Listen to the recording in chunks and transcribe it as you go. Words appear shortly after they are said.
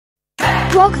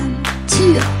Welcome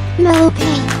to Mellow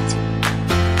Paint.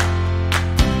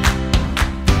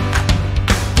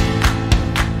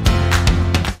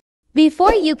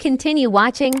 Before you continue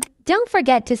watching, don't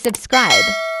forget to subscribe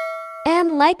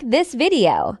and like this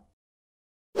video.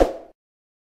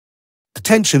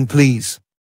 Attention please.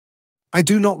 I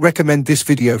do not recommend this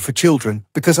video for children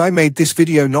because I made this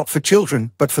video not for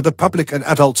children but for the public and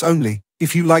adults only.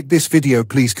 If you like this video,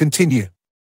 please continue.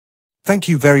 Thank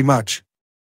you very much.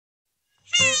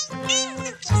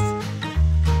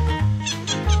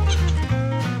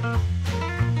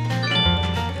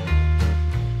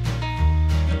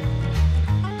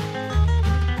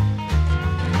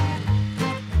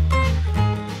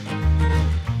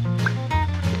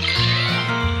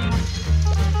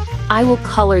 I will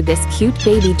color this cute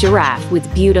baby giraffe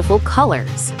with beautiful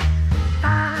colors.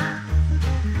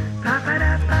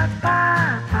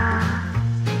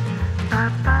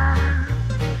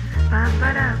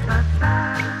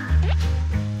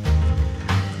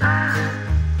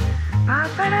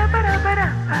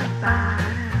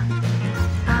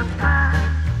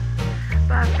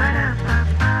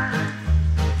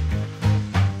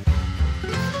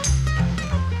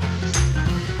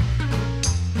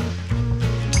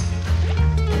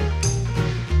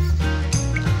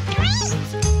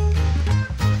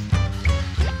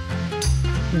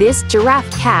 This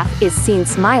giraffe calf is seen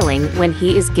smiling when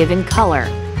he is given color.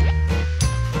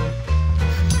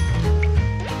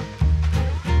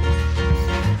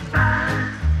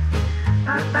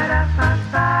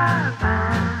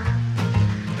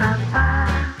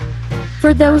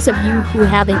 For those of you who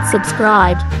haven't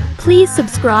subscribed, please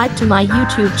subscribe to my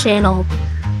YouTube channel.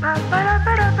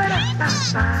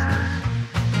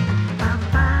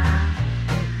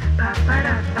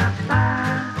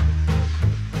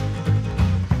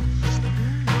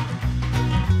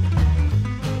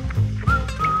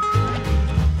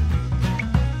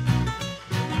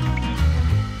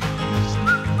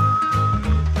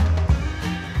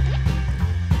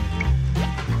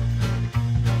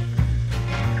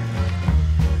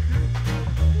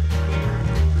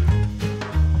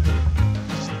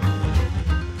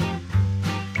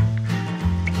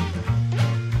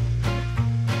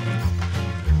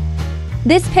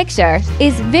 This picture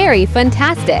is very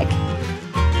fantastic.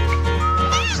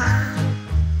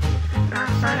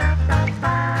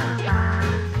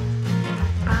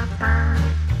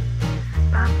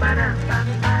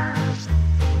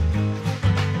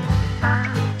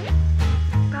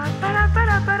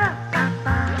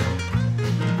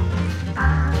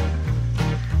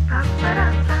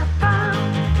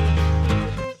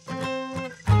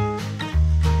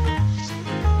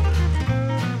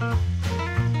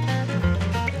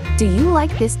 Do you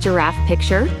like this giraffe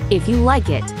picture? If you like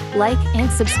it, like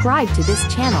and subscribe to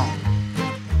this channel.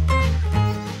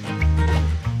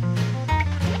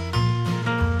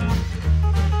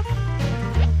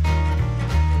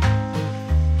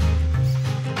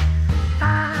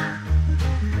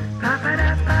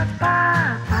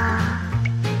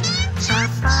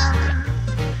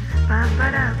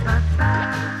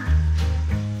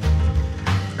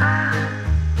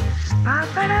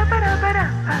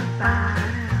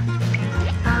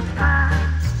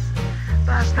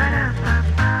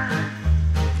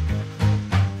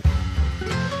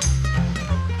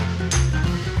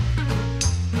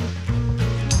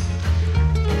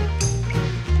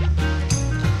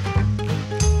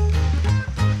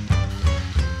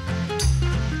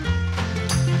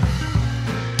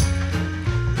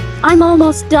 I'm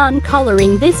almost done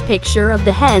coloring this picture of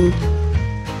the hen.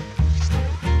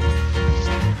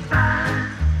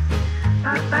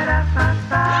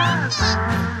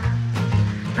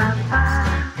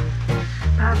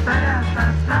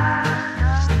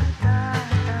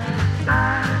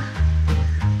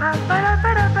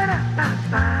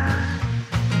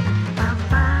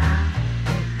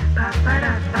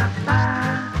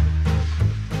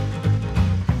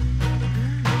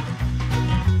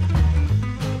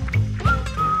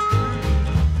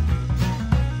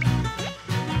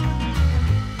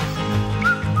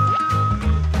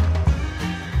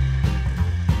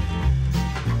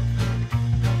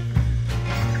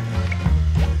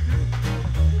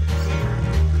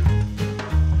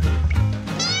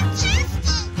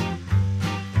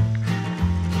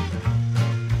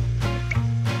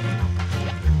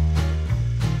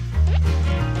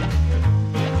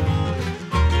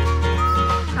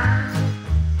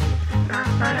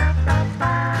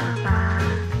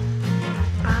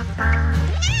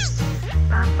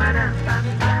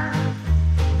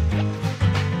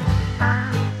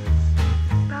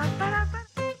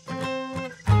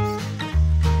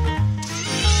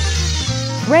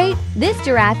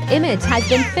 giraffe image has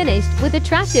been finished with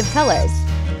attractive colors.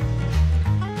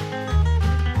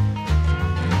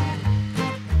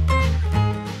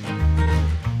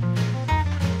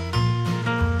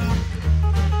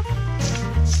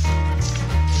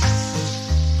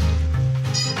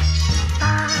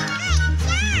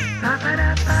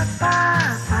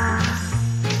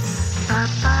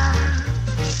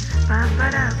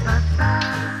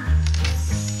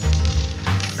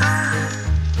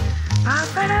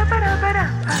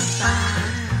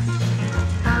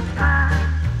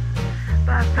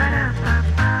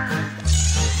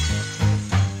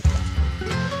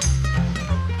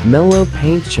 Mellow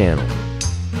Paint channel.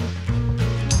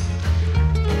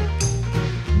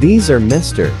 These are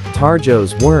Mr.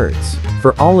 Tarjo's words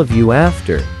for all of you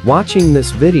after watching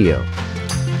this video.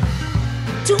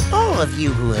 To all of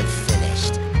you who have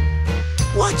finished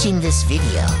watching this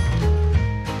video,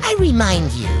 I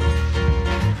remind you,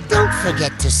 don't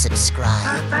forget to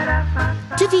subscribe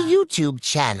to the YouTube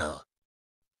channel,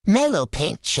 Mellow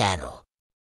Paint channel,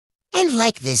 and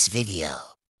like this video.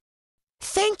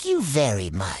 Thank you very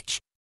much.